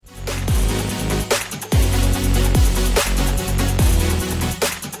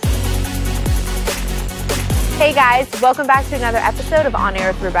Hey guys, welcome back to another episode of On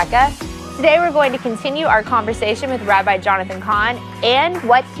Air with Rebecca. Today we're going to continue our conversation with Rabbi Jonathan Cahn and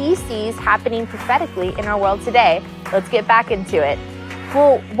what he sees happening prophetically in our world today. Let's get back into it.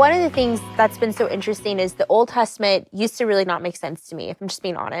 Well, one of the things that's been so interesting is the Old Testament used to really not make sense to me, if I'm just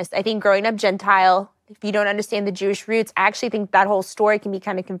being honest. I think growing up Gentile, if you don't understand the Jewish roots, I actually think that whole story can be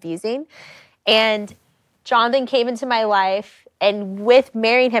kind of confusing. And Jonathan came into my life, and with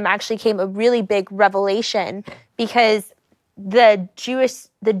marrying him actually came a really big revelation, because the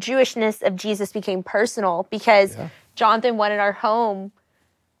Jewishness of Jesus became personal, because Jonathan wanted our home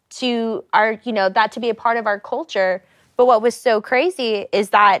to that to be a part of our culture. But what was so crazy is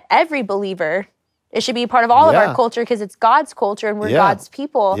that every believer, it should be a part of all of our culture, because it's God's culture and we're God's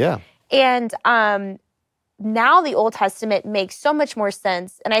people. Yeah. And now the Old Testament makes so much more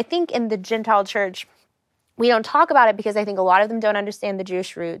sense. And I think in the Gentile church, we don't talk about it because I think a lot of them don't understand the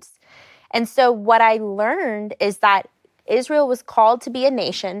Jewish roots. And so what I learned is that Israel was called to be a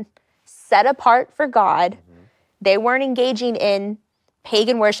nation set apart for God. They weren't engaging in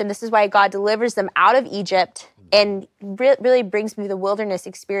pagan worship. This is why God delivers them out of Egypt and really brings me the wilderness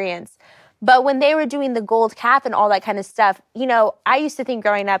experience. But when they were doing the gold calf and all that kind of stuff, I used to think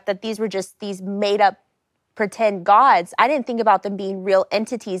growing up that these were just these made up pretend gods. I didn't think about them being real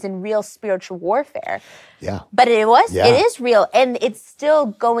entities in real spiritual warfare. Yeah. But it is real, and it's still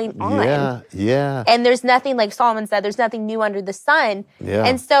going on. Yeah. And there's nothing, like Solomon said, there's nothing new under the sun. Yeah.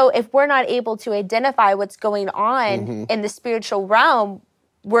 And so if we're not able to identify what's going on in the spiritual realm,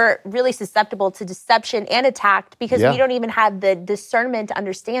 we're really susceptible to deception and attack, because we don't even have the discernment to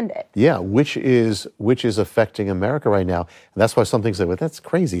understand it. Yeah, which is affecting America right now. And that's why some things say, well, that's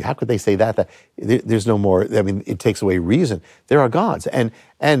crazy. How could they say that? There's no more, it takes away reason. There are gods. And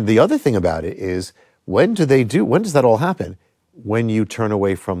the other thing about it is, when does that all happen? When you turn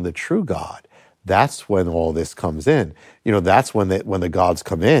away from the true God. That's when all this comes in. That's when the gods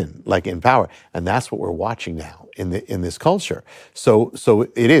come in, like in power. And that's what we're watching now in this culture. So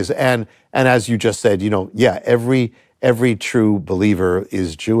it is. And as you just said, every true believer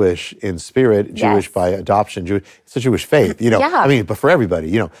is Jewish in spirit, Jewish by adoption, Jewish. It's a Jewish faith, but for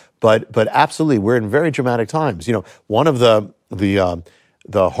everybody, but absolutely, we're in very dramatic times. One of the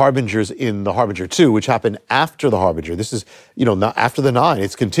harbingers in the Harbinger 2, which happened after the Harbinger. This is, not after the 9.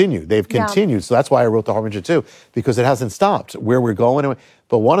 It's continued. They've continued. So that's why I wrote the Harbinger 2, because it hasn't stopped where we're going.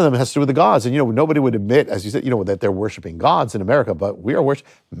 But one of them has to do with the gods. And, nobody would admit, as you said, that they're worshiping gods in America, but we are worshiping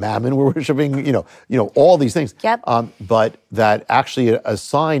Mammon. We're worshiping, all these things. Yep. But that actually a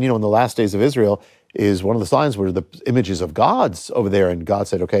sign, in the last days of Israel, is one of the signs were the images of gods over there. And God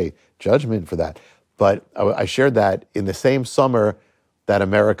said, okay, judgment for that. But I shared that in the same summer that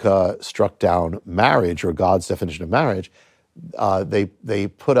America struck down marriage, or God's definition of marriage, they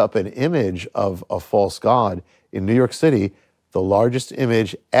put up an image of a false god in New York City, the largest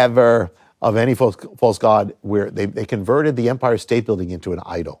image ever of any false god, where they converted the Empire State Building into an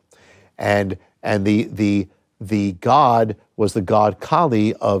idol, and the god was the god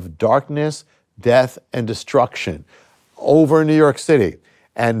Kali of darkness, death, and destruction over New York City.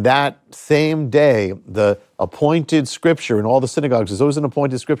 And that same day, the appointed scripture in all the synagogues, there's always an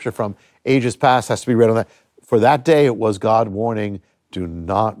appointed scripture from ages past, has to be read on that. For that day, it was God warning, do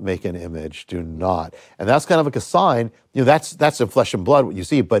not make an image, do not. And that's kind of like a sign, that's in flesh and blood, what you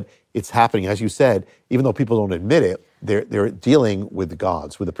see, but it's happening, as you said, even though people don't admit it, they're dealing with the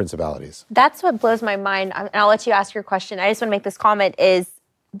gods, with the principalities. That's what blows my mind, and I'll let you ask your question. I just want to make this comment, is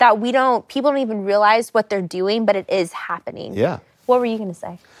that people don't even realize what they're doing, but it is happening. Yeah. What were you going to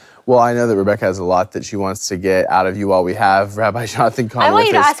say? Well, I know that Rebecca has a lot that she wants to get out of you while we have Rabbi Jonathan Cahn with us. I want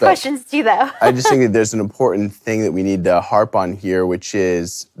you to ask questions too, though. I just think that there's an important thing that we need to harp on here, which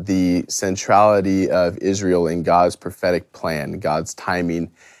is the centrality of Israel in God's prophetic plan, God's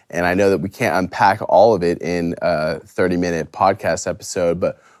timing. And I know that we can't unpack all of it in a 30-minute podcast episode,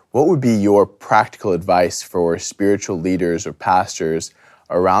 but what would be your practical advice for spiritual leaders or pastors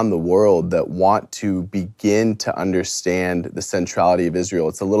around the world that want to begin to understand the centrality of Israel?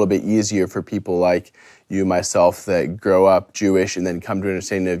 It's a little bit easier for people like you, myself, that grow up Jewish and then come to an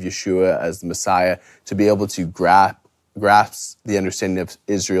understanding of Yeshua as the Messiah, to be able to grasp the understanding of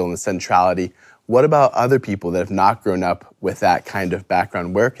Israel and the centrality. What about other people that have not grown up with that kind of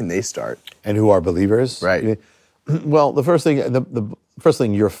background? Where can they start? And who are believers? Right. Well, the first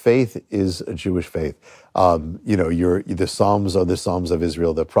thing, your faith is a Jewish faith. The Psalms are the Psalms of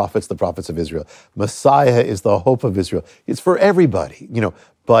Israel, the prophets of Israel. Messiah is the hope of Israel. It's for everybody,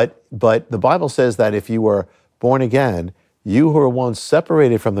 but the Bible says that if you were born again, you who were once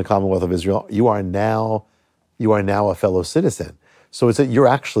separated from the Commonwealth of Israel, you are now a fellow citizen. So it's that you're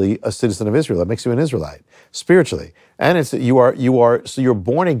actually a citizen of Israel. That makes you an Israelite spiritually. And it's that you are so you're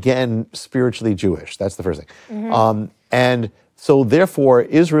born again spiritually Jewish. That's the first thing. And so therefore,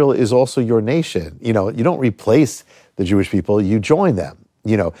 Israel is also your nation. You don't replace the Jewish people, you join them.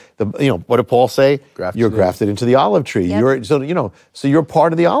 What did Paul say? You're grafted into the olive tree. Yep. So you're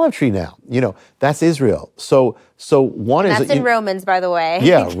part of the olive tree now. That's Israel. So one and is that's in Romans, by the way.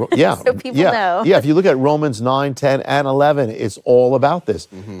 Yeah. So people know. Yeah, if you look at Romans 9, 10, and 11, it's all about this.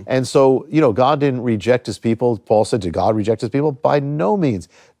 And so, God didn't reject his people. Paul said, did God reject his people? By no means.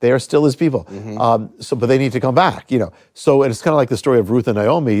 They are still his people. But they need to come back, So and it's kind of like the story of Ruth and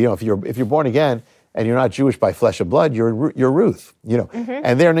Naomi. If you're born again, and you're not Jewish by flesh and blood, you're Ruth,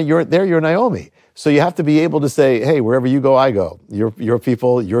 and you're Naomi. So you have to be able to say, hey, wherever you go, I go. Your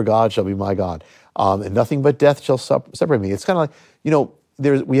people, your God shall be my God. And nothing but death shall separate me. It's kind of like,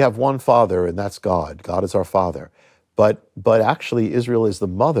 we have one Father, and that's God. God is our Father. But actually, Israel is the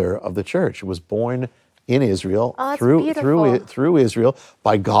mother of the church. It was born in Israel, through Israel,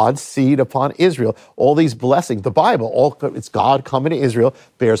 by God's seed upon Israel. All these blessings, the Bible, it's God coming to Israel,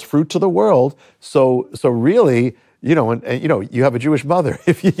 bears fruit to the world. So really, you have a Jewish mother.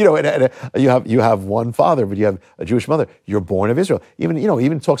 If you have one father, but you have a Jewish mother. You're born of Israel.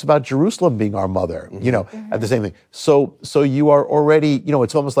 Even talks about Jerusalem being our mother. At the same thing. So you are already.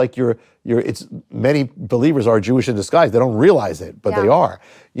 It's almost like it's many believers are Jewish in disguise. They don't realize it, but they are.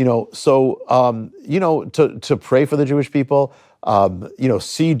 To pray for the Jewish people.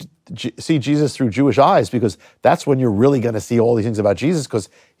 See Jesus through Jewish eyes, because that's when you're really going to see all these things about Jesus, because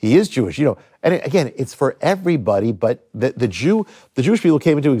he is Jewish, And again, it's for everybody, but the Jewish people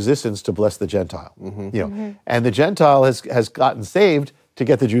came into existence to bless the Gentile, and the Gentile has gotten saved to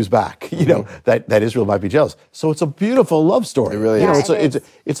get the Jews back, that Israel might be jealous. So it's a beautiful love story. It really is.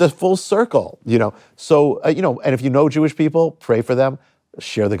 It's a full circle, So, and if you know Jewish people, pray for them.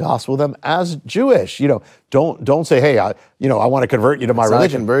 Share the gospel with them as Jewish. Don't say, hey, I want to convert you to my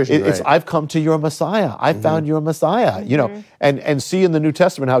religion. Conversion, it's I've come to your Messiah. I found your Messiah. And see in the New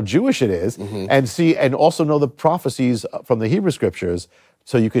Testament how Jewish it is, and also know the prophecies from the Hebrew Scriptures,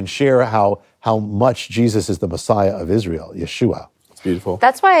 so you can share how much Jesus is the Messiah of Israel, Yeshua. It's beautiful.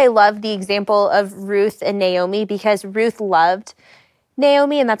 That's why I love the example of Ruth and Naomi, because Ruth loved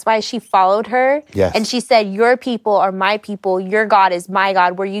Naomi, and that's why she followed her. Yes. And she said, your people are my people, your God is my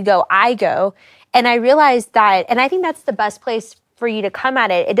God, where you go, I go. And I realized that, and I think that's the best place for you to come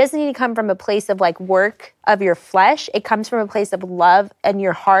at it. It doesn't need to come from a place of work of your flesh. It comes from a place of love and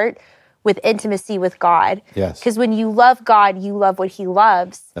your heart with intimacy with God. Yes. Because when you love God, you love what he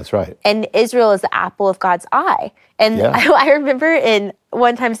loves. That's right. And Israel is the apple of God's eye. And I remember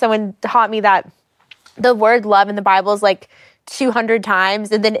one time someone taught me that the word love in the Bible is 200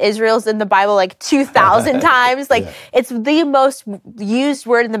 times, and then Israel's in the Bible 2,000 times. It's the most used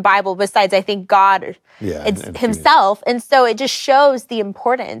word in the Bible besides, I think, God. It's himself. And so it just shows the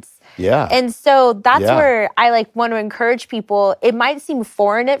importance. Yeah. And so that's where I want to encourage people. It might seem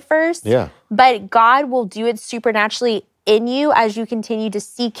foreign at first, but God will do it supernaturally in you as you continue to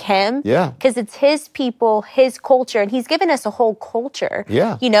seek him. Because it's his people, his culture, and he's given us a whole culture.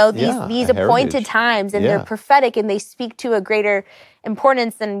 These appointed times, and they're prophetic, and they speak to a greater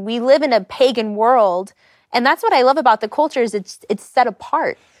importance. And we live in a pagan world, and that's what I love about the culture is it's set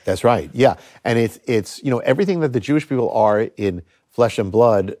apart. That's right. Yeah. And it's everything that the Jewish people are in flesh and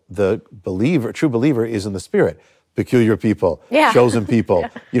blood, the true believer is in the spirit. Peculiar people, chosen people,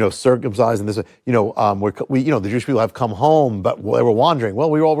 circumcised, and this, the Jewish people have come home, but they were wandering. Well,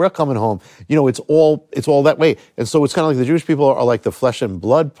 we're coming home. It's all that way. And so it's kind of like the Jewish people are like the flesh and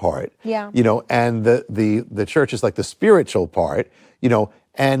blood part, and the church is like the spiritual part,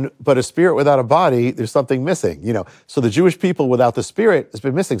 but a spirit without a body, there's something missing, So the Jewish people without the spirit has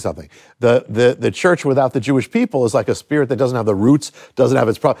been missing something. The church without the Jewish people is like a spirit that doesn't have the roots, doesn't have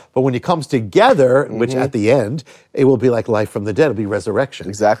its problem. But when it comes together, which at the end, it will be like life from the dead. It'll be resurrection.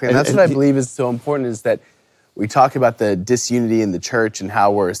 Exactly. And that's what I believe is so important, is that we talk about the disunity in the church and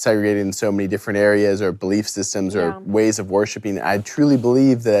how we're segregated in so many different areas or belief systems or ways of worshiping. I truly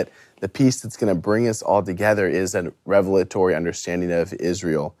believe that the piece that's going to bring us all together is a revelatory understanding of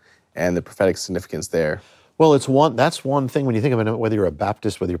Israel and the prophetic significance there. Well, that's one thing when you think of it, whether you're a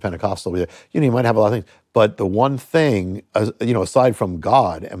Baptist, whether you're Pentecostal, you might have a lot of things. But the one thing, aside from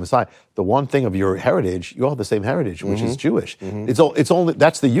God and Messiah, the one thing of your heritage, you all have the same heritage, which is Jewish. It's only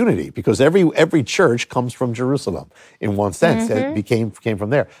that's the unity, because every church comes from Jerusalem in one sense. It came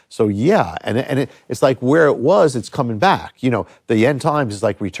from there. So it's like where it was, it's coming back. The end times is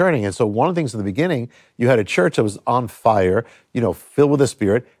like returning. And so one of the things in the beginning, you had a church that was on fire, filled with the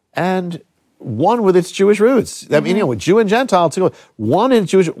Spirit, and one with its Jewish roots. I mean, Jew and Gentile too. One in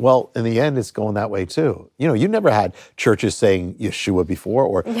Jewish. Well, in the end, it's going that way too. You never had churches saying Yeshua before,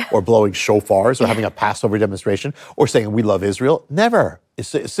 or blowing shofars, or having a Passover demonstration, or saying we love Israel. Never.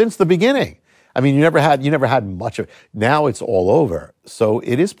 Since the beginning. I mean, you never had much of it. Now it's all over. So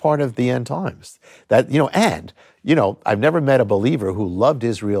it is part of the end times. That I've never met a believer who loved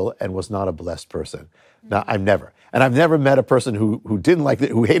Israel and was not a blessed person. Now, I've never met a person who didn't like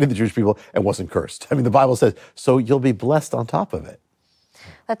who hated the Jewish people and wasn't cursed. I mean, the Bible says, so you'll be blessed on top of it.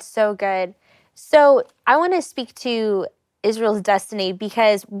 That's so good. So I want to speak to Israel's destiny,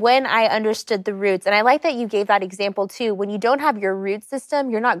 because when I understood the roots, and I like that you gave that example too, when you don't have your root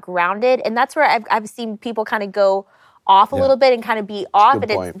system, you're not grounded. And that's where I've seen people kind of go off a little bit and kind of be off.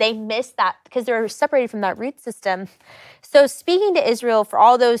 And they miss that because they're separated from that root system. So speaking to Israel, for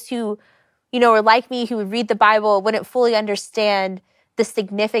all those who, are like me, who would read the Bible, wouldn't fully understand the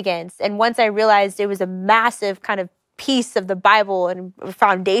significance. And once I realized it was a massive kind of piece of the Bible and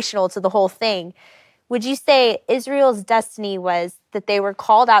foundational to the whole thing, would you say Israel's destiny was that they were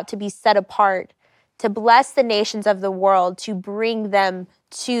called out to be set apart, to bless the nations of the world, to bring them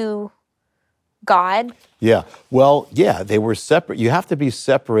to God? Yeah. Well, yeah, they were separate. You have to be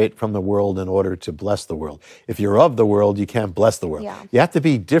separate from the world in order to bless the world. If you're of the world, you can't bless the world. Yeah. You have to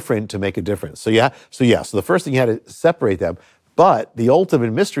be different to make a difference. So the first thing, you had to separate them. But the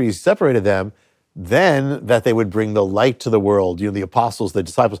ultimate mystery is separated them, then that they would bring the light to the world, the apostles, the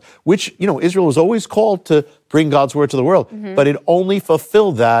disciples, which, Israel was always called to bring God's word to the world, but it only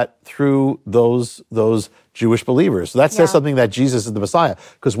fulfilled that through those Jewish believers. So that says something that Jesus is the Messiah,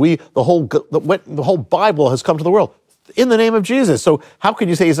 because the whole Bible has come to the world in the name of Jesus. So how can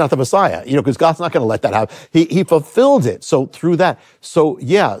you say he's not the Messiah? Because God's not going to let that happen. He fulfilled it. So through that. So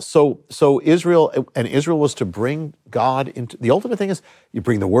Israel was to bring God into, the ultimate thing is you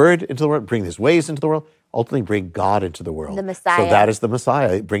bring the word into the world, bring his ways into the world, ultimately bring God into the world. The Messiah. So that is the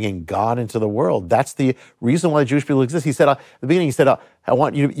Messiah, bringing God into the world. That's the reason why the Jewish people exist. He said, at the beginning, he said, I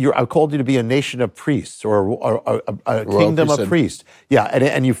called you to be a nation of priests, or a kingdom of priests. Yeah,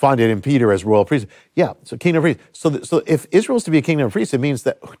 and you find it in Peter as royal priest. Yeah, so kingdom of priests. So if Israel is to be a kingdom of priests, it means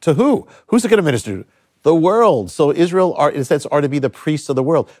that to who? Who's it going to minister to? The world. So Israel, in a sense, are to be the priests of the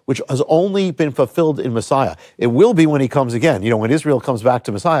world, which has only been fulfilled in Messiah. It will be when he comes again. When Israel comes back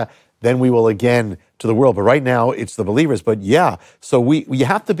to Messiah, then we will again to the world. But right now, it's the believers. But so we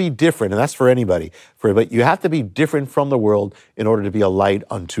have to be different, and that's for anybody. But you have to be different from the world in order to be a light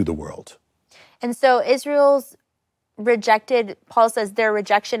unto the world. And so Israel's Paul says their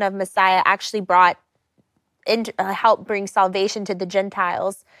rejection of Messiah actually helped bring salvation to the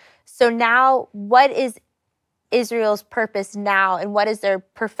Gentiles. So now, what is Israel's purpose now, and what is their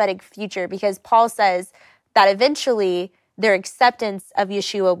prophetic future? Because Paul says that eventually their acceptance of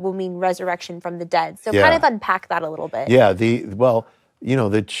Yeshua will mean resurrection from the dead. So kind of unpack that a little bit. Yeah, the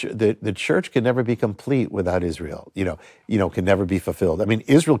church can never be complete without Israel. Can never be fulfilled. I mean,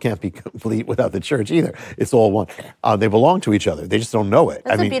 Israel can't be complete without the church either. It's all one. They belong to each other. They just don't know it.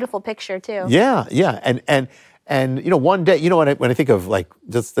 That's a beautiful picture too. Yeah, and one day, when I think of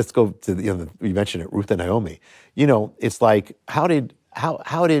let's go to you mentioned it, Ruth and Naomi. It's like how did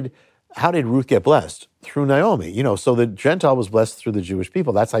Ruth get blessed? Through Naomi. So the Gentile was blessed through the Jewish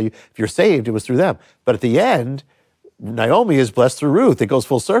people. That's how if you're saved, it was through them. But at the end, Naomi is blessed through Ruth. It goes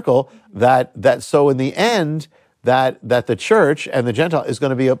full circle. So in the end, that the church and the Gentile is going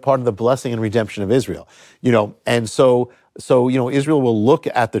to be a part of the blessing and redemption of Israel. And so Israel will look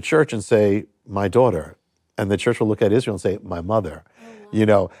at the church and say, my daughter. And the church will look at Israel and say, my mother.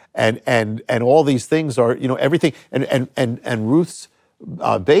 And all these things are, everything. And Ruth's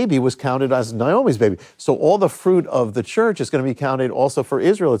baby was counted as Naomi's baby. So all the fruit of the church is going to be counted also for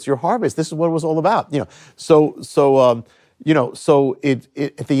Israel. It's your harvest. This is what it was all about. So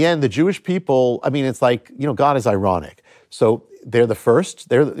at the end, the Jewish people, I mean, it's like, God is ironic. So they're the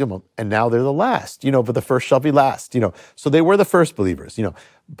first, and now they're the last, but the first shall be last, So they were the first believers, and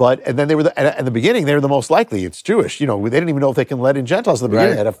then they were at the beginning, they were the most likely. It's Jewish, they didn't even know if they can let in Gentiles at the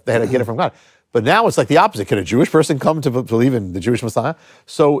beginning. Right. They had to get it from God. But now it's like the opposite. Can a Jewish person come to believe in the Jewish Messiah?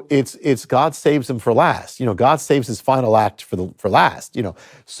 So it's God saves him for last. God saves his final act for last.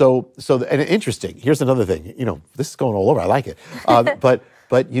 So and interesting. Here's another thing. This is going all over. I like it. But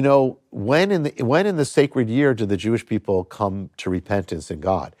when in the sacred year do the Jewish people come to repentance in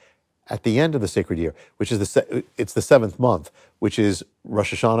God? At the end of the sacred year, which is it's the seventh month, which is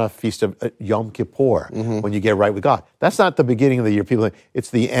Rosh Hashanah, Feast of Yom Kippur, when you get right with God. That's not the beginning of the year. It's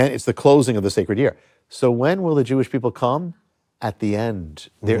the end. It's the closing of the sacred year. So when will the Jewish people come? At the end.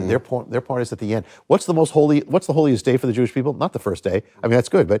 Their part is at the end. What's the holiest day for the Jewish people? Not the first day. I mean, that's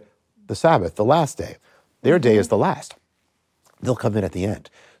good, but the Sabbath, the last day. Their day is the last. They'll come in at the end.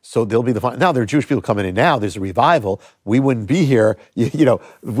 So they'll be the final. Now there are Jewish people coming in now. There's a revival. We wouldn't be here,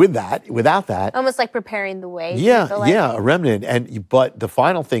 without that. Almost like preparing the way. Yeah, a remnant. But the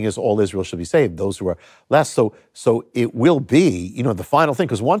final thing is all Israel should be saved, those who are left. So it will be, the final thing,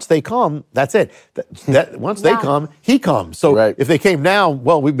 because once they come, that's it. Once they come, he comes. So if they came now,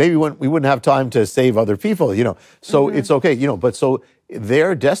 well, we wouldn't have time to save other people, So it's okay, But so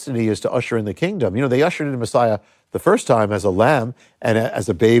their destiny is to usher in the kingdom. They ushered in Messiah the first time as a lamb and as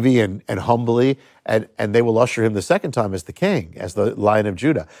a baby and humbly, and they will usher him the second time as the king, as the Lion of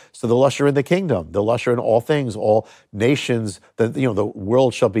Judah. So they'll usher in the kingdom. They'll usher in all things, all nations. The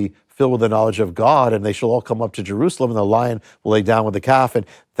world shall be filled with the knowledge of God, and they shall all come up to Jerusalem, and the lion will lay down with the calf, and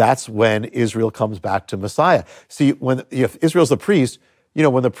that's when Israel comes back to Messiah. See, if Israel's the priest,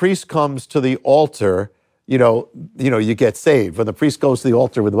 when the priest comes to the altar, you get saved. When the priest goes to the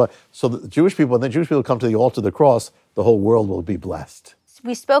altar with the blood. So the Jewish people, when the Jewish people come to the altar of the cross, the whole world will be blessed.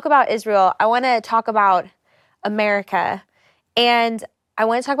 We spoke about Israel. I want to talk about America. And I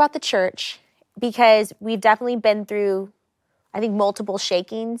want to talk about the church, because we've definitely been through, I think, multiple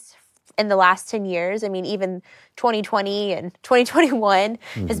shakings in the last 10 years. I mean, even 2020 and 2021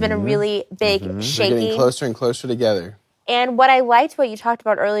 has been a really big shaking. We're getting closer and closer together. And what I liked what you talked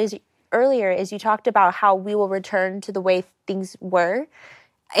about earlier is you talked about how we will return to the way things were.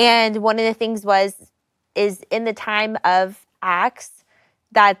 And one of the things is in the time of Acts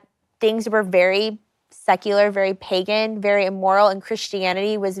that things were very secular, very pagan, very immoral, and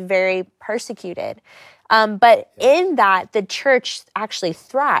Christianity was very persecuted. But in that, the church actually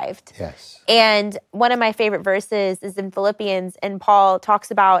thrived. Yes. And one of my favorite verses is in Philippians, and Paul talks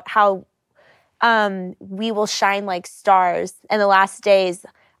about how we will shine like stars in the last days.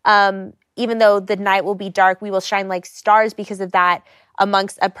 Even though the night will be dark, we will shine like stars because of that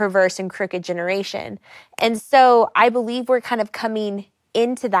amongst a perverse and crooked generation. And so I believe we're kind of coming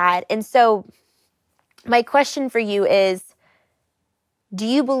into that. And so my question for you is, do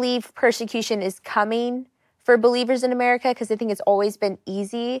you believe persecution is coming for believers in America? Because I think it's always been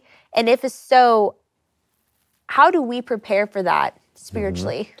easy. And if so, how do we prepare for that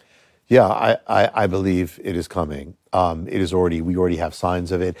spiritually? Yeah, I believe it is coming. It is we already have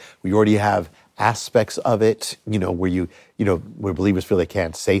signs of it. We already have aspects of it, where believers feel they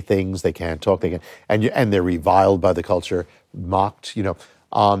can't say things, they can't talk, and they're reviled by the culture, mocked,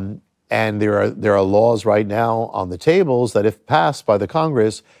 and there are laws right now on the tables that, if passed by the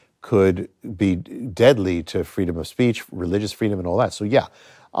Congress, could be deadly to freedom of speech, religious freedom, and all that. So yeah.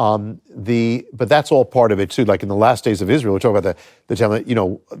 But that's all part of it too. Like in the last days of Israel, we're talking about the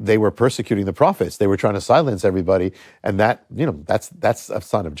time, they were persecuting the prophets. They were trying to silence everybody, and that's a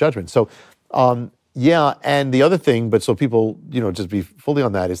sign of judgment. So, and the other thing, but so people, just be fully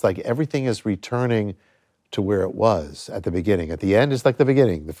on that, is like everything is returning to where it was at the beginning. At the end is like the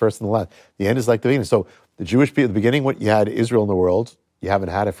beginning, the first and the last. The end is like the beginning. So the Jewish people, at the beginning, when you had Israel in the world, you haven't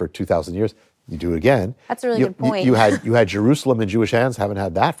had it for 2,000 years. You do it again. That's a really good point. You had Jerusalem in Jewish hands. Haven't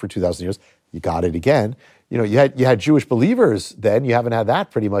had that for 2,000 years. You got it again. You had Jewish believers then. You haven't had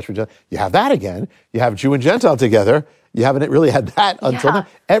that pretty much. You have that again. You have Jew and Gentile together. You haven't really had that until now.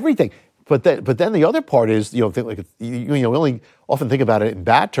 Everything. But then the other part is we only often think about it in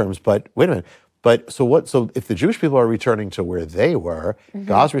bad terms. But wait a minute. But so what? So if the Jewish people are returning to where they were,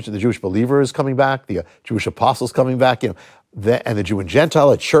 God's returning, the Jewish believers coming back, the Jewish apostles coming back, and the Jew and Gentile,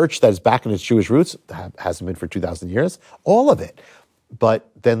 a church that is back in its Jewish roots, hasn't been for 2,000 years, all of it.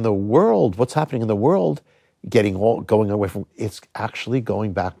 But then the world, what's happening in the world, going away from, it's actually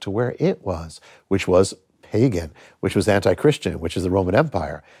going back to where it was, which was pagan, which was anti-Christian, which is the Roman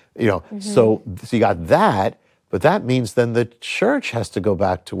Empire. So you got that, but that means then the church has to go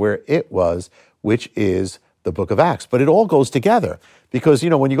back to where it was, which is the book of Acts. But it all goes together. Because,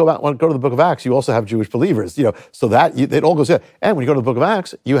 when you go to the book of Acts, you also have Jewish believers, so that it all goes together. And when you go to the book of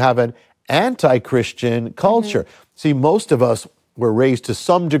Acts, you have an anti-Christian culture. See, most of us were raised to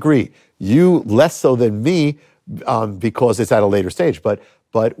some degree. You less so than me, because it's at a later stage. But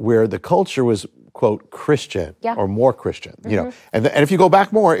where the culture was, quote, Christian or more Christian, and if you go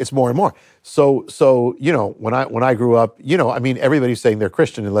back more, it's more and more. So when I grew up, everybody's saying they're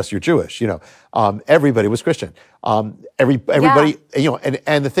Christian unless you're Jewish. Everybody was Christian. Everybody,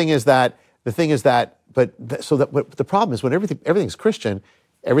 and the thing is that, but the problem is when everything's Christian,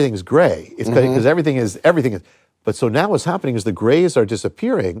 everything's gray. It's because everything is. But so now what's happening is the grays are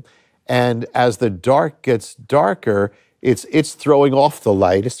disappearing, and as the dark gets darker, it's throwing off the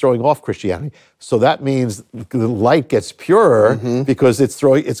light, it's throwing off Christianity. So that means the light gets purer because it's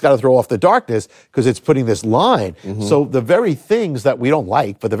got to throw off the darkness because it's putting this line. So the very things that we don't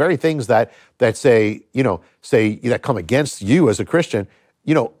like, but the very things that say that come against you as a Christian,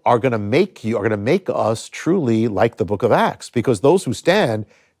 are going to make us truly like the book of Acts, because those who stand,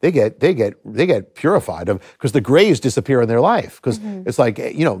 they get purified because the grays disappear in their life, because it's like,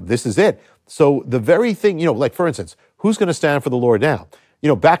 this is it. So the very thing, like for instance, who's going to stand for the Lord now?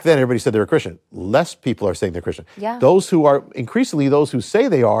 Back then everybody said they were Christian. Less people are saying they're Christian. Yeah. Those who say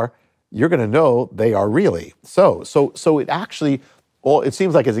they are, you're going to know they are really. So it actually, it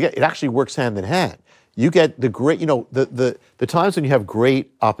seems like it actually works hand in hand. You get the great, the times when you have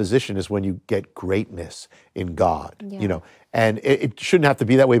great opposition is when you get greatness in God, and it shouldn't have to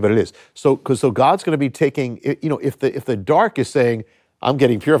be that way, but it is. So God's going to be taking, if the dark is saying, I'm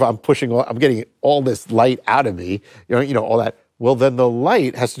getting purified, I'm getting all this light out of me, all that. Well, then the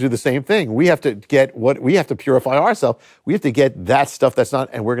light has to do the same thing. We have to purify ourselves. We have to get that stuff that's not,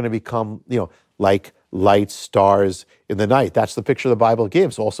 and we're going to become, like light stars in the night. That's the picture the Bible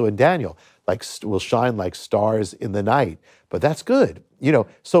gives, also in Daniel. Like will shine like stars in the night. But that's good,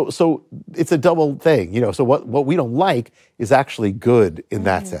 So it's a double thing, So what we don't like is actually good in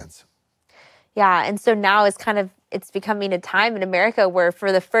that sense. Yeah, and so now it's becoming a time in America where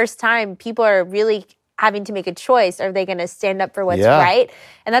for the first time people are really having to make a choice. Are they going to stand up for what's right?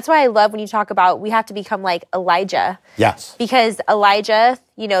 And that's why I love when you talk about we have to become like Elijah. Yes. Because Elijah,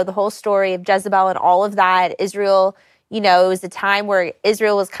 the whole story of Jezebel and all of that, Israel, it was a time where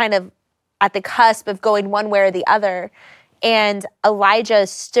Israel was kind of at the cusp of going one way or the other. And Elijah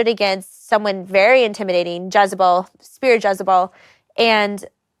stood against someone very intimidating, Jezebel, spirit Jezebel. And,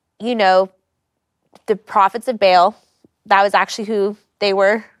 the prophets of Baal, that was actually who they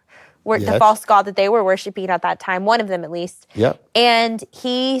were the false god that they were worshiping at that time, one of them at least. Yep. And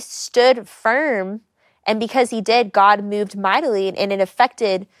he stood firm. And because he did, God moved mightily, and it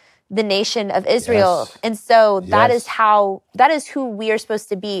affected the nation of Israel. Yes. And so that is who we are supposed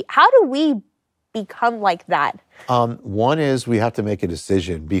to be. How do we become like that? One is we have to make a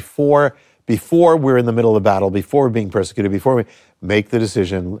decision before we're in the middle of the battle, before we're being persecuted, before we make the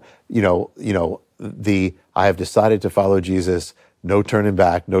decision, I have decided to follow Jesus, no turning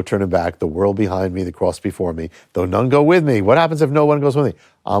back, the world behind me, the cross before me, though none go with me. What happens if no one goes with me?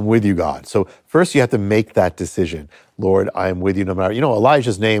 I'm with you, God. So first you have to make that decision. Lord, I am with you no matter.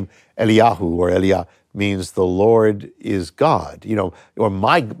 Elijah's name, Eliyahu or Eliah, means the Lord is God, or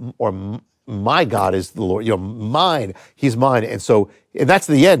my God is the Lord, mine, he's mine. And that's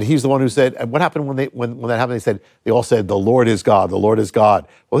the end. He's the one who said, and what happened when that happened? They all said, the Lord is God, the Lord is God.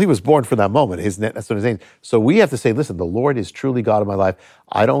 Well, he was born for that moment. That's what his name is. So we have to say, listen, the Lord is truly God in my life.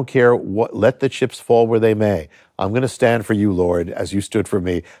 I don't care let the chips fall where they may. I'm going to stand for you, Lord, as you stood for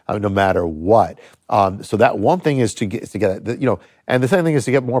me, no matter what. So that one thing is to get, and the second thing is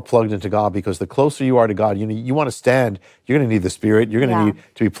to get more plugged into God, because the closer you are to God, you want to stand, you're going to need the Spirit, you're going to need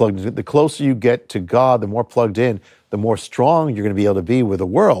to be plugged in. The closer you get to God, the more plugged in, the more strong you're going to be able to be with the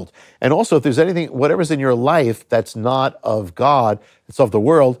world. And also, if there's anything, whatever's in your life that's not of God, it's of the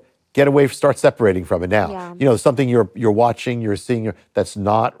world, get away, start separating from it now. Yeah. Something you're watching, you're seeing, that's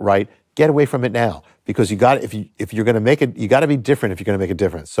not right, get away from it now. Because if you're going to make it, you got to be different if you're going to make a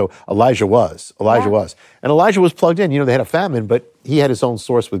difference. So Elijah was, and Elijah was plugged in. They had a famine, but he had his own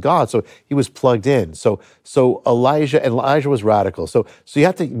source with God, so he was plugged in. So Elijah was radical. So you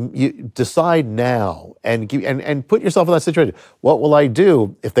have to decide now and put yourself in that situation. What will I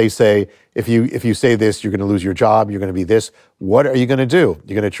do if they say, if you say this, you're going to lose your job, you're going to be this? What are you going to do?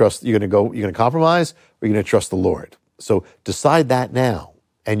 You're going to compromise, or you're going to trust the Lord? So decide that now,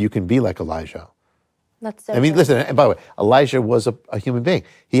 and you can be like Elijah. That's so good. Listen, and by the way, Elijah was a human being.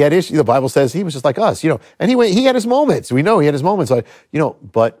 He had issues. The Bible says he was just like us, and he had his moments. We know he had his moments,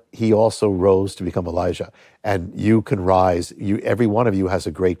 but he also rose to become Elijah. And you can rise. Every one of you has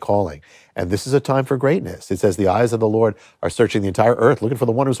a great calling. And this is a time for greatness. It says the eyes of the Lord are searching the entire earth, looking for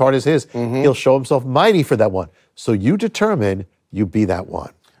the one whose heart is his. Mm-hmm. He'll show himself mighty for that one. So you determine, you be that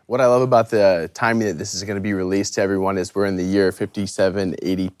one. What I love about the timing that this is going to be released to everyone is we're in the year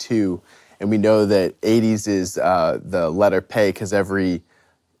 5782. And we know that 80s is the letter Pei, because every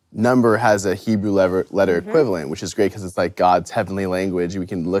number has a Hebrew letter equivalent, which is great because it's like God's heavenly language. We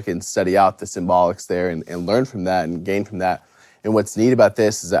can look and study out the symbolics there and learn from that and gain from that. And what's neat about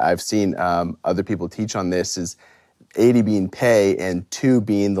this is that I've seen other people teach on this is 80 being Pei and 2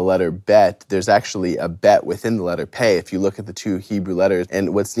 being the letter Bet. There's actually a Bet within the letter Pei if you look at the 2 Hebrew letters.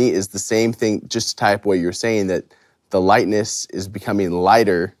 And what's neat is the same thing, just to type what you're saying, that the lightness is becoming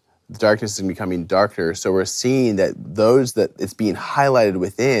lighter the darkness is becoming darker. So we're seeing that those that it's being highlighted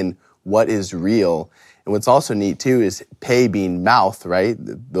within what is real. And what's also neat too is pei being mouth, right?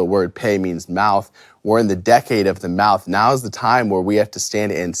 The word pei means mouth. We're in the decade of the mouth. Now is the time where we have to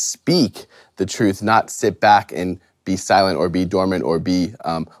stand and speak the truth, not sit back and be silent or be dormant or be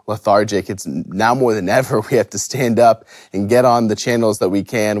lethargic. It's now more than ever we have to stand up and get on the channels that we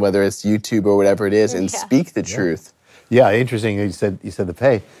can, whether it's YouTube or whatever it is, and speak the truth. Yeah, interesting. You said the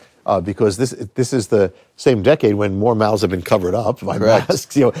pay, because this is the same decade when more mouths have been covered up by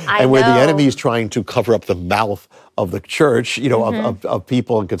masks, and where the enemy is trying to cover up the mouth of the church, of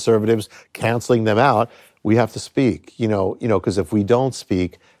people and conservatives, canceling them out. We have to speak, because if we don't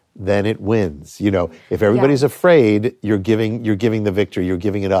speak, then it wins. If everybody's afraid, you're giving the victory, you're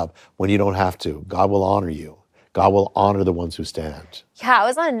giving it up when you don't have to. God will honor you. God will honor the ones who stand. Yeah, I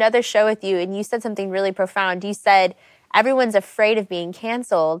was on another show with you, and you said something really profound. You said everyone's afraid of being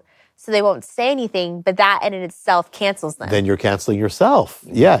canceled, so they won't say anything, but that in itself cancels them. Then you're canceling yourself.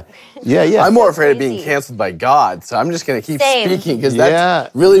 Yeah. I'm more afraid of being canceled by God, so I'm just going to keep speaking, because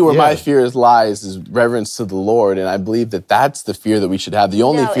that's really where my fear lies, is reverence to the Lord, and I believe that that's the fear that we should have. The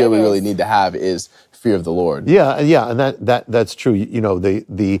only fear we really need to have is fear of the Lord. Yeah, and that's true.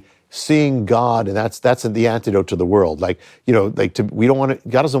 The seeing God, and that's the antidote to the world. God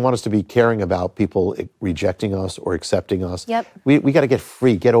doesn't want us to be caring about people rejecting us or accepting us. Yep. We got to get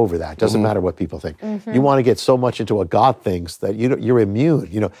free, get over that. Doesn't matter what people think. You want to get so much into what God thinks that you're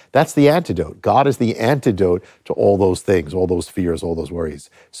immune. That's the antidote. God is the antidote to all those things, all those fears, all those worries.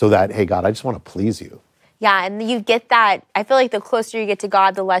 So that, hey, God, I just want to please you. Yeah, and you get that. I feel like the closer you get to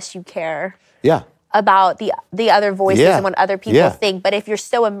God, the less you care. Yeah. About the other voices and what other people think. But if you're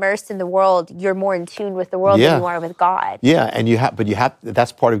so immersed in the world, you're more in tune with the world than you are with God. Yeah, and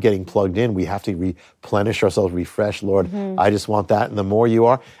that's part of getting plugged in. We have to replenish ourselves, refresh. Lord, I just want that. And the more you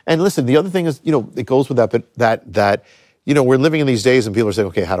are, and listen, the other thing is, it goes with that, but that we're living in these days and people are saying,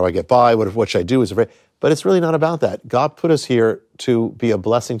 okay, how do I get by? What should I do? But it's really not about that. God put us here to be a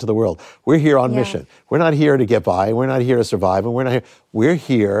blessing to the world. We're here on mission. We're not here to get by. We're not here to survive. And we're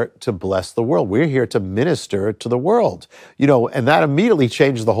here to bless the world. We're here to minister to the world. And that immediately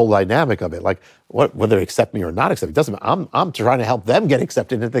changes the whole dynamic of it. Like, whether they accept me or not accept me, doesn't matter. I'm trying to help them get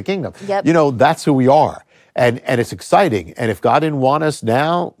accepted into the kingdom. Yep. That's who we are. And it's exciting. And if God didn't want us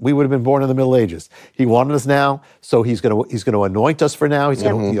now, we would have been born in the Middle Ages. He wanted us now, so He's going to anoint us for now.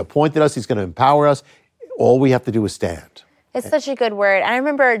 He appointed us. He's going to empower us. All we have to do is stand. It's such a good word. I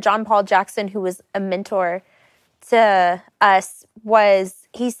remember John Paul Jackson, who was a mentor to us,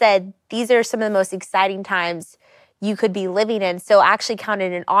 he said, these are some of the most exciting times you could be living in. So actually count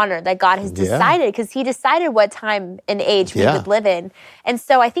it an honor that God has decided, because He decided what time and age we would live in. And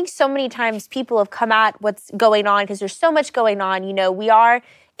so I think so many times people have come at what's going on, because there's so much going on. We are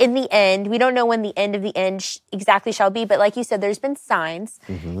in the end. We don't know when the end of the end exactly shall be, but like you said, there's been signs.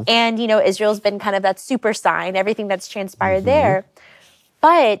 And, Israel's been kind of that super sign, everything that's transpired there.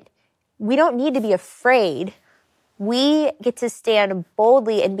 But we don't need to be afraid. We get to stand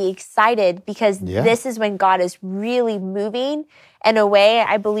boldly and be excited, because this is when God is really moving in a way.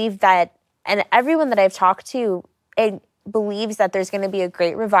 I believe that, and everyone that I've talked to, it believes that there's going to be a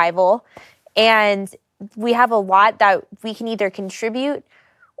great revival. And we have a lot that we can either contribute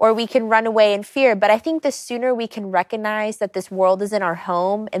or we can run away in fear. But I think the sooner we can recognize that this world isn't our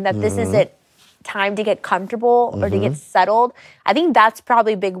home and that this isn't time to get comfortable or to get settled, I think that's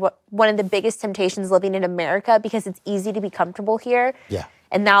probably one of the biggest temptations living in America, because it's easy to be comfortable here. Yeah.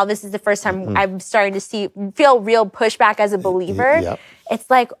 And now this is the first time I'm starting to feel real pushback as a believer. It's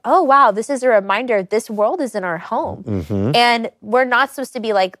like, oh, wow, this is a reminder this world isn't our home. And we're not supposed to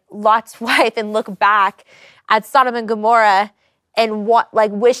be like Lot's wife and look back at Sodom and Gomorrah and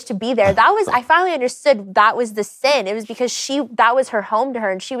wish to be there. I finally understood that was the sin. It was because that was her home to her,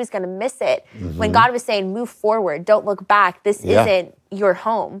 and she was going to miss it. When God was saying, move forward, don't look back. This isn't your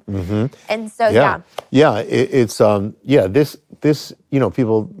home. And so, this,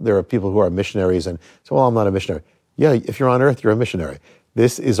 people, there are people who are missionaries and say, well, I'm not a missionary. Yeah, if you're on earth, you're a missionary.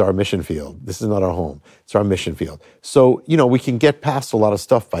 This is our mission field. This is not our home. It's our mission field. So, we can get past a lot of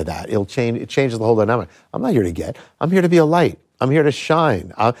stuff by that. It changes the whole dynamic. I'm not here to get. I'm here to be a light. I'm here to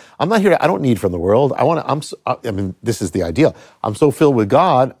shine. I'm not here I don't need from the world. This is the ideal. I'm so filled with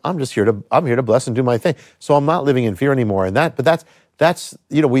God, I'm here to bless and do my thing. So I'm not living in fear anymore. But that's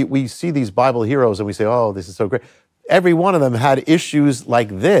we see these Bible heroes and we say, oh, this is so great. Every one of them had issues like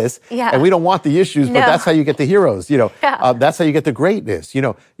this, and we don't want the issues, but that's how you get the heroes, that's how you get the greatness,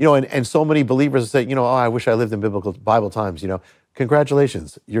 and so many believers say, oh, I wish I lived in Bible times,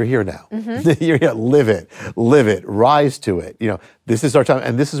 congratulations, you're here now. You're here, live it, rise to it. This is our time,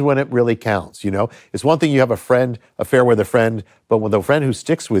 and this is when it really counts. It's one thing you have a friend, a fair weather friend, but when the friend who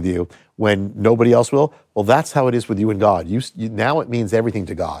sticks with you when nobody else will, well, that's how it is with you and God. Now it means everything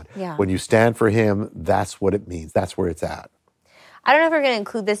to God. Yeah. When you stand for Him, that's what it means. That's where it's at. I don't know if we're going to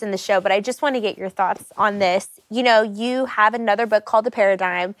include this in the show, but I just want to get your thoughts on this. You have another book called The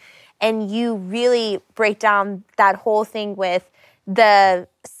Paradigm, and you really break down that whole thing with the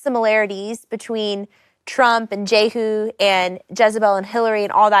similarities between Trump and Jehu and Jezebel and Hillary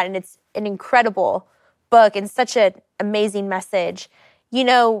and all that. And it's an incredible book and such an amazing message.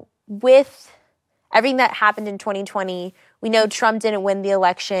 With everything that happened in 2020, we know Trump didn't win the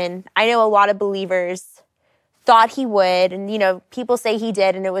election. I know a lot of believers thought he would, and people say he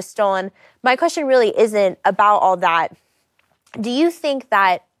did and it was stolen. My question really isn't about all that. Do you think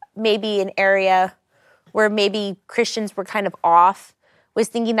that maybe an area where maybe Christians were kind of off was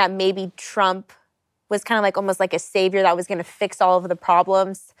thinking that maybe Trump was kind of like almost like a savior that was going to fix all of the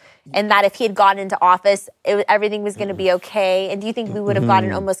problems, and that if he had gotten into office, everything was going to be okay? And do you think we would have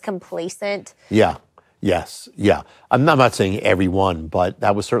gotten almost complacent? Yeah. Yes. Yeah. I'm not saying everyone, but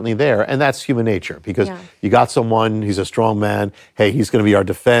that was certainly there. And that's human nature, because you got someone, he's a strong man. Hey, he's going to be our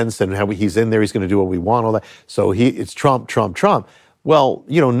defense, and he's in there, he's going to do what we want, all that. So it's Trump, Trump, Trump. Well,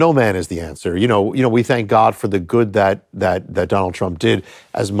 no man is the answer. We thank God for the good that Donald Trump did,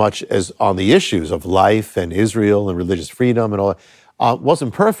 as much as on the issues of life and Israel and religious freedom and all that.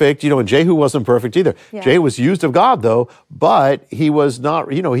 Wasn't perfect, and Jehu wasn't perfect either. Yeah. Jehu was used of God, though, but he was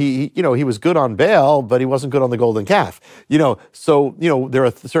not, he was good on Baal, but he wasn't good on the golden calf. So there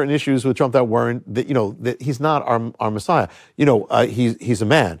are certain issues with Trump that weren't, that he's not our Messiah. He's a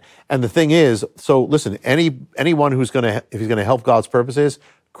man. And the thing is, so listen, anyone if he's gonna help God's purposes,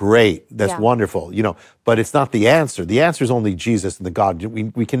 great, that's wonderful, but it's not the answer. The answer is only Jesus and the God.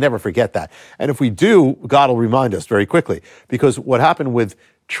 We can never forget that. And if we do, God will remind us very quickly. Because what happened with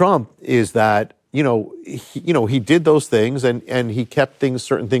Trump is that, he did those things and he kept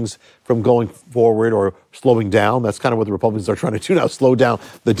certain things from going forward or slowing down. That's kind of what the Republicans are trying to do now, slow down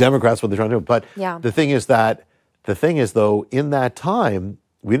the Democrats, what they're trying to do. But the thing is, though, in that time,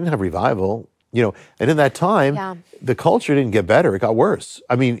 we didn't have revival. And in that time, the culture didn't get better; it got worse.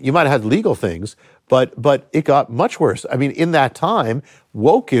 I mean, you might have had legal things, but it got much worse. I mean, in that time,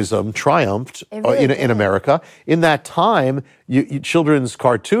 wokeism triumphed in America. In that time, children's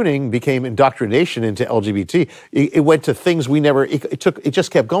cartooning became indoctrination into LGBT. It went to things we never. It just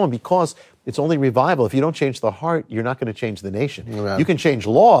kept going, because it's only revival. If you don't change the heart, you're not going to change the nation. Amen. You can change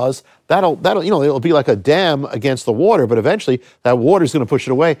laws. That'll it'll be like a dam against the water, but eventually that water is going to push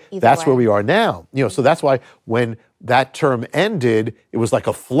it away. That's where we are now. So that's why when that term ended, it was like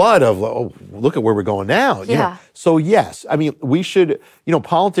a flood of, oh, look at where we're going now. So yes, I mean, we should,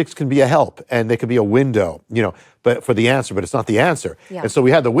 politics can be a help and they can be a window, but for the answer, but it's not the answer. And so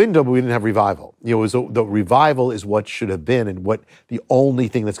we had the window, but we didn't have revival. The revival is what should have been, and what the only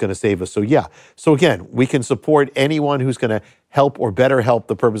thing that's going to save us. So again, we can support anyone who's going to help or better help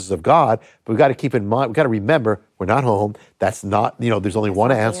the purposes of God, but we've got to keep in mind, we've got to remember, we're not home. That's not, there's only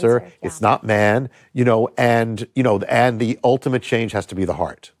one answer. It's not man, and the ultimate change has to be the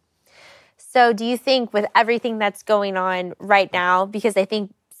heart. So do you think, with everything that's going on right now, because I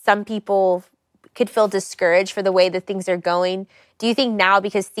think some people could feel discouraged for the way that things are going, do you think now,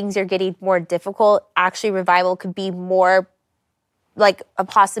 because things are getting more difficult, actually revival could be more like a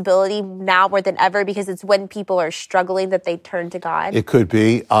possibility now more than ever, because it's when people are struggling that they turn to God? It could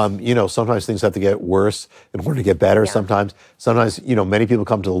be. Sometimes things have to get worse in order to get better. Sometimes, many people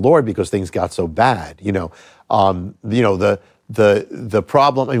come to the Lord because things got so bad. The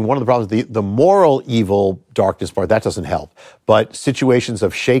problem, I mean, one of the problems, the moral evil darkness part, that doesn't help. But situations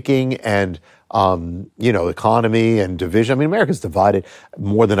of shaking and, economy and division. I mean, America's divided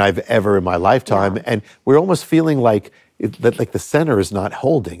more than I've ever in my lifetime. And we're almost feeling like the center is not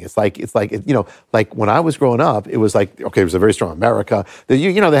holding. It's like when I was growing up, it was like, okay, it was a very strong America. They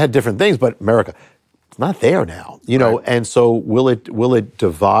had different things, but America, it's not there now, right. And so will it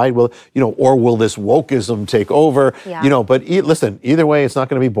divide? Or will this wokeism take over? But listen, either way, it's not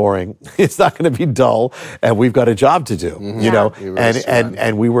going to be boring. It's not going to be dull, and we've got a job to do,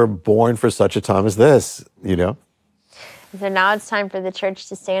 and we were born for such a time as this, So now it's time for the church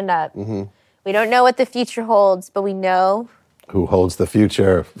to stand up. We don't know what the future holds, but we know who holds the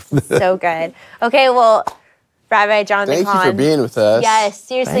future. So good. Okay, well, Rabbi Jonathan Cahn. Thank you for being with us. Yes,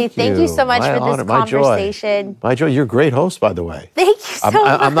 seriously, thank you so much for this conversation. My joy. You're a great host, by the way. Thank you so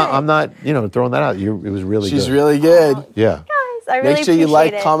much. I'm not, throwing that out. It was really good. She's really good. Oh, yeah. Guys, I really Make sure you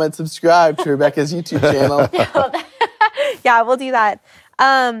like, it. comment, subscribe to Rebecca's YouTube channel. Yeah, we'll do that.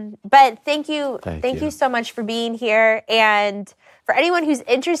 But thank you Thank you so much for being here. And for anyone who's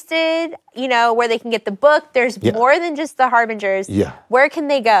interested, where they can get the book, there's more than just the Harbingers. Yeah. Where can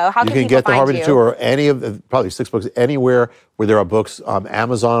they go? How You can can people get the find Harbinger you? 2 or any of the, probably 6 books, anywhere where there are books,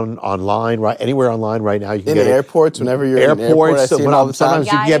 Amazon, online, right? Anywhere online right now. You can In get airports, whenever you're in an airport, I see them all the time.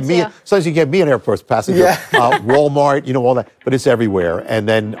 Sometimes you get me. Sometimes you get me in airports passing through. Walmart, all that. But it's everywhere. And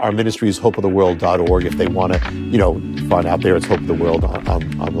then our ministry is hopeoftheworld.org if they want to, find out there. It's Hope of the World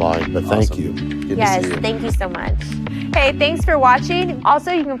online. But thank you. Good Yes, to see you. thank you so much. Hey, thanks for watching.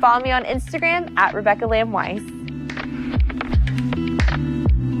 Also, you can follow me on Instagram at Rebecca Lamb Weiss.